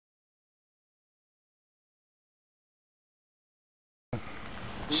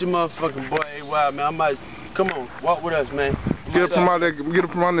It's your motherfucking boy, A-Wild, man. I might, come on, walk with us, man. Get up from out there, get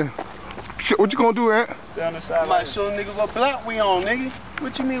up from out there. Shit, what you gonna do, Ant? Down the side. I might show niggas what block we on, nigga.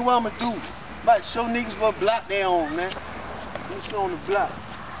 What you mean what I'ma do? Might show niggas what block they on, man. Let's show on the block.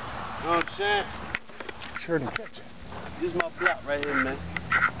 You know what I'm saying? Sure didn't catch it. This is my block right here, man.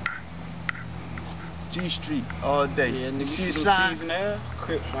 G Street all day. Yeah, nigga, see the sign?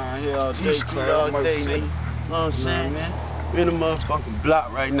 Crips around here all day. G Street all day, nigga. You know what I'm saying, man? We in the motherfucking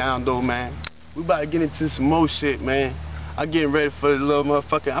block right now, though, man. We about to get into some more shit, man. I'm getting ready for the little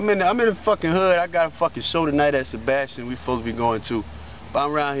motherfucking. I'm in the fucking hood. I got a fucking show tonight at Sebastian. We supposed to be going to, but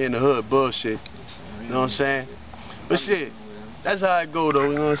I'm around here in the hood, bullshit. You know what I'm saying? But shit, that's how it go, though.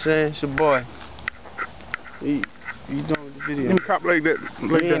 You know what I'm saying? It's your boy. You doing the video? Let me cop like that.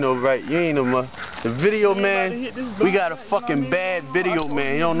 Like you ain't no right. You ain't no the video, man. We got a fucking bad video,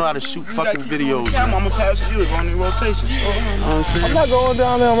 man. You don't know how to shoot fucking videos. Yeah, I'm gonna pass you. It's on the rotation. I'm not going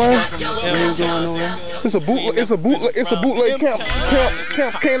down there, man. It's a bootleg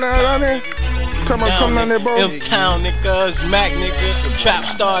camp canine down there. Come down there, bro. M-Town, nigga, it's Mac, nigga, Trap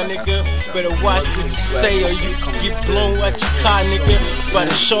Star, nigga. Better watch what you say or you can get blown at your car, nigga.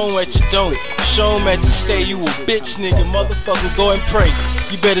 Better show 'em what you don't. Show 'em at you stay, you a bitch, nigga. Motherfucker, go and pray.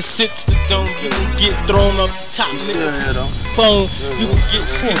 You better sit to the dome, you can get thrown up the top, nigga. Phone, you can get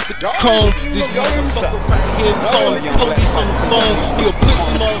hit with the chrome. This motherfucker right here calling police on the phone. He a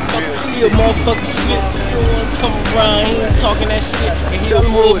pussy motherfucker, he a motherfucking snitch. He don't wanna come around, he ain't talking that shit. And he a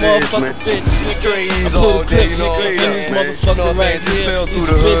little motherfucking bitch, nigga. I put a clip, nigga, in this motherfucker right here. He's a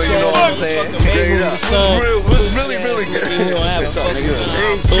bitch ass motherfucker, made him the sun. Really good. He don't have a fucking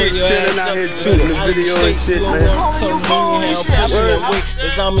chilling out here shooting the video and shit, man.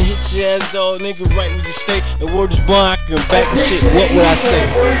 Cause I'ma hit your ass, dog, nigga, right in the state. And word is born, I can back the shit. What would I say?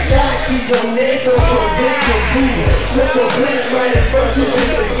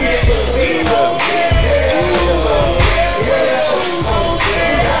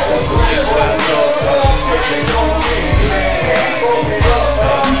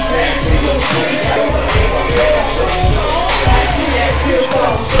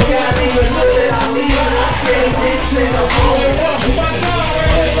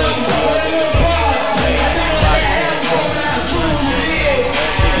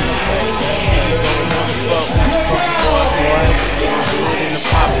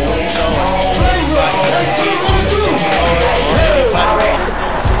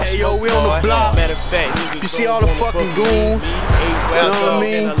 You see all the fucking goons, you know what I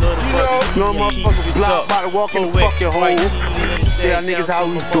mean? You know motherfucking block about to walk in the fucking hole. Yeah, niggas how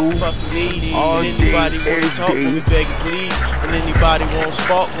we do. All day, every day. And anybody won't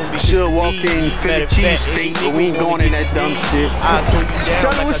spark when we should walk in Philly cheesesteak, but we ain't going in that dumb shit. I'll throw you down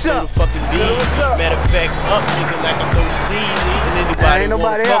like I throw the fucking bees. Matter of fact, up nigga like I throw the seeds. And anybody ain't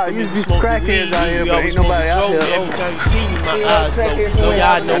nobody out. You be crackheads out here, but ain't nobody out here. Every time you see me, my eyes low.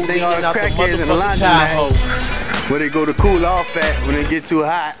 Y'all know leaning out the motherfucking tie hole. Where they go to cool off at when they get too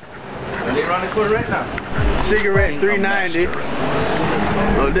hot. And they run the corner right now. Cigarette $3.90.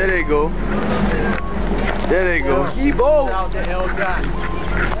 Oh, there they go. There they go. Kibo.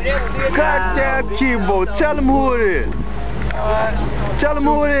 Goddamn Kibo. Tell them who it is. Tell them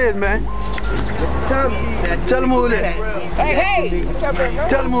who it is, man. Tell them who it is. Hey!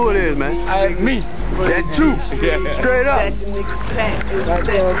 Tell them who it is, man. Me. That's true. Straight up.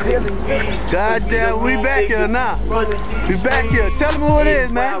 Goddamn, we back here now. We back here. Tell them who it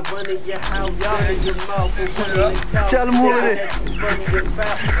is, man. Tell them who it is.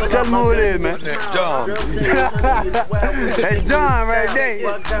 Tell them who it is, man. John. That's John right there.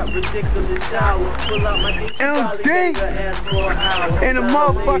 MD in the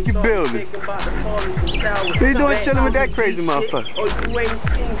motherfucking building. What you doing chilling with that crazy motherfucker?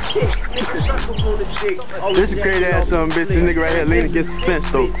 This is a crazy ass son of a bitch. This nigga right here leaning against the fence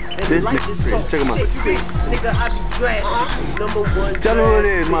though. This nigga crazy. Check him out. Tell him who it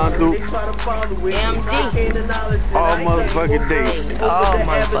is, man, dude. All motherfucking day. All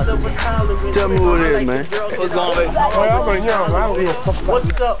motherfucking. Tell me who it is, man. What's going on? I'm young. I don't give a fuck.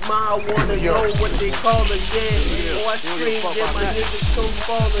 What's up, ma? I wanna know what they call a yeah. Oh, I screamed that my niggas come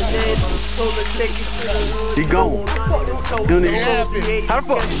falling in. Told her take it to the hood. He gone. Doing it. How the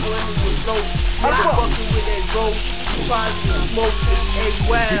fuck? How the fuck? With that rope, probably smoke this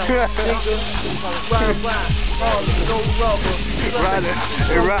A-Wild, nigga. Ride, no rubber. Ride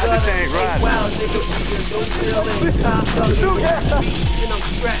the tank, ride. A-Wild, nigga. No pill and cop up. And I'm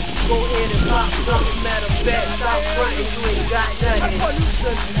strapped. Go ahead and pop something. Matter of fact, stop fronting. You ain't got nothing.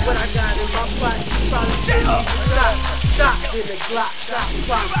 What I got in my pocket, probably didn't stop. Stop in the Glock, stop,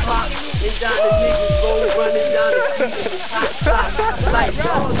 pop, pop. And down the niggas go running down the street in this hot shot. Ride that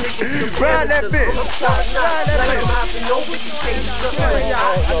bitch. Ride that bitch.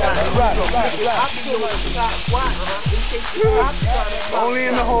 Only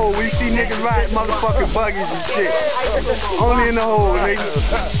in the hole. We see niggas ride motherfucking buggies and shit. Only in the hole,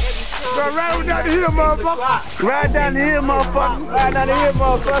 niggas. Ride down the hill, motherfucker. Ride down the hill, motherfucker. Ride down the hill,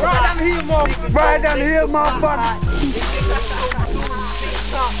 motherfucker. Ride down the hill, motherfucker. Ride down the hill, motherfucker.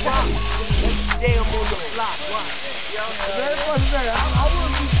 Damn on the block, what?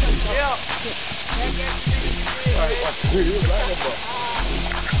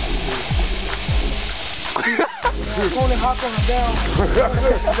 Tony Hawk on down.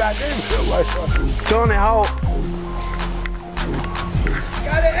 Tony Hawk.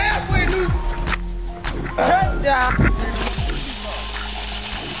 Got it halfway, dude. Shut down.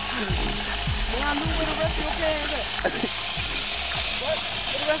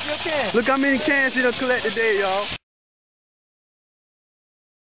 Look how many cans he done collect today, y'all.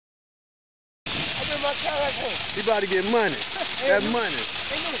 He about to get money. That's money.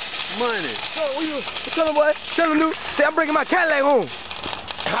 Money. Tell him, boy. Tell him, dude. Say, I'm bringing my Cadillac home.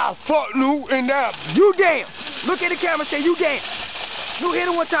 Ah, fuck Lou and that. You damn. Look at the camera and say, you damn. Lou, hit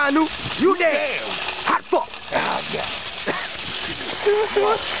him one time, Lou. You damn. Hot fuck.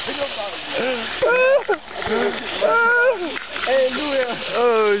 Hey, Lou.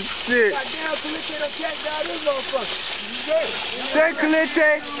 Oh, shit. Say,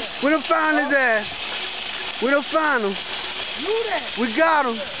 Calente, we done found his ass. We done found him. We got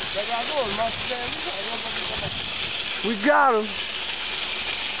him. We got him.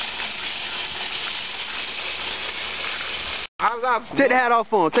 Take the hat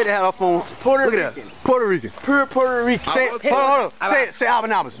off on him. Take the hat off on him. Puerto Look Rican. at that. Puerto Rican. Puerto Rican. Say, hold on. Say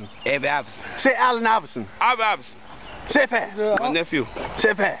Alvin Iverson. Say Allen Iverson. Say pass. My nephew.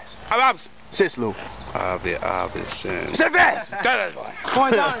 Say pass. Say slow. Iverson. Say pass. Show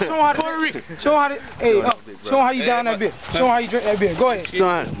him how to, show him how to, hey, show him how you down that beer. Show him how you drink that beer. Go ahead.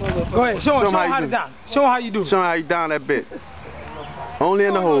 Go ahead. Show him how to down. Show him how you do. Show him how you down that bit. Only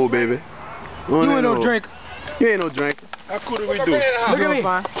in the hole, baby. Only You ain't in the no hole. drinker. You ain't no drinker. How cool do we do? Look at me.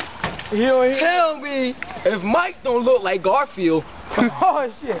 Tell me if Mike don't look like Garfield. Oh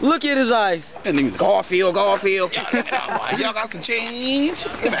shit. Look at his eyes. Garfield. Y'all got some change?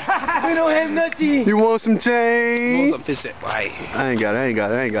 We don't have nothing. You want some change? Some fish that right. I ain't got it.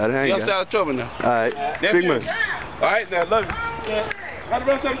 Y'all stay out of trouble now. Alright. Big man. Alright, now love you. Yeah. How the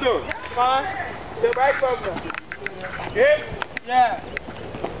rest of them doing? Fine. The right from Yeah? Yeah.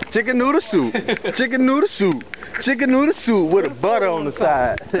 Chicken noodle soup. Chicken noodle soup. Chicken noodle soup with a butter on the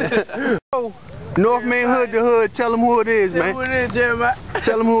side. Northmain hood to hood. Tell them who it is, man. Who it is, Jeremiah?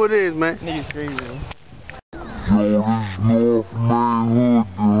 Tell them who it is, man. Niggas crazy. Yo, this Northmain hood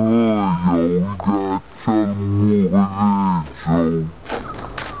to hood, yo. We gotta tell them who it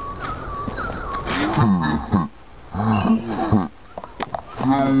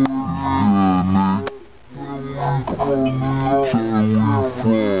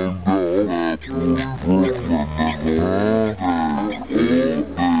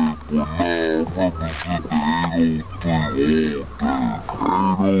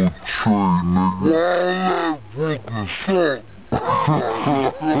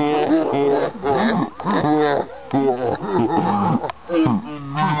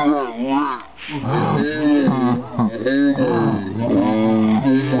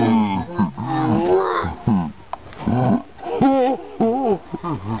is, yo.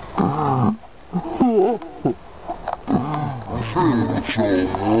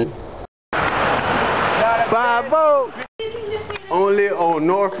 Only on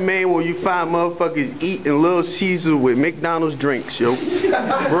Northmain will you find motherfuckers eating Little Caesar with McDonald's drinks, yo.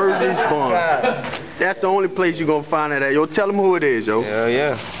 Virgin's Farm. That's the only place you're gonna find it at, yo. Tell them who it is, yo. Yeah,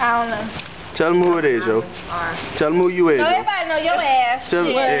 yeah. I don't know. Tell them who it is, yo. Tell them who you is, No, yo. everybody know your ass. Tell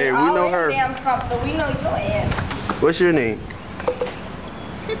them, hey, we know her. Damn comfortable. We know your ass. What's your name?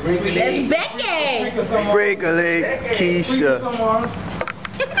 That's Becky. Break a leg, Keisha.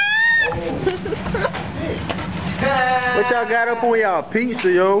 What y'all got up on y'all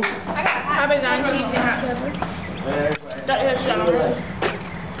pizza, yo? I've been on cheese and hot pepper.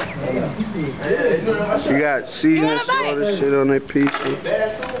 You got seasoning, all this shit on that pizza.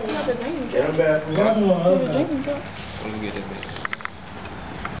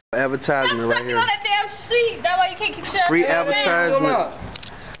 Advertisement right Stop here. on that damn seat. That way you can't keep shut. Free advertisement.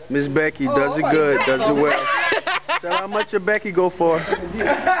 Miss Becky does it good, does it well. Tell how much your Becky go for.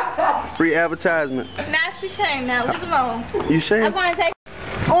 Free advertisement. Nah, she's saying now. Leave it alone. You saying? I'm going to take.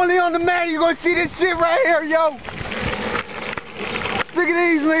 Only on the man you gonna see this shit right here, yo. Look at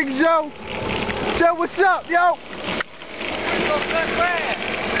these niggas, yo. Say what's up, yo. Good,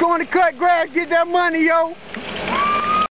 Going to cut grass, get that money, yo.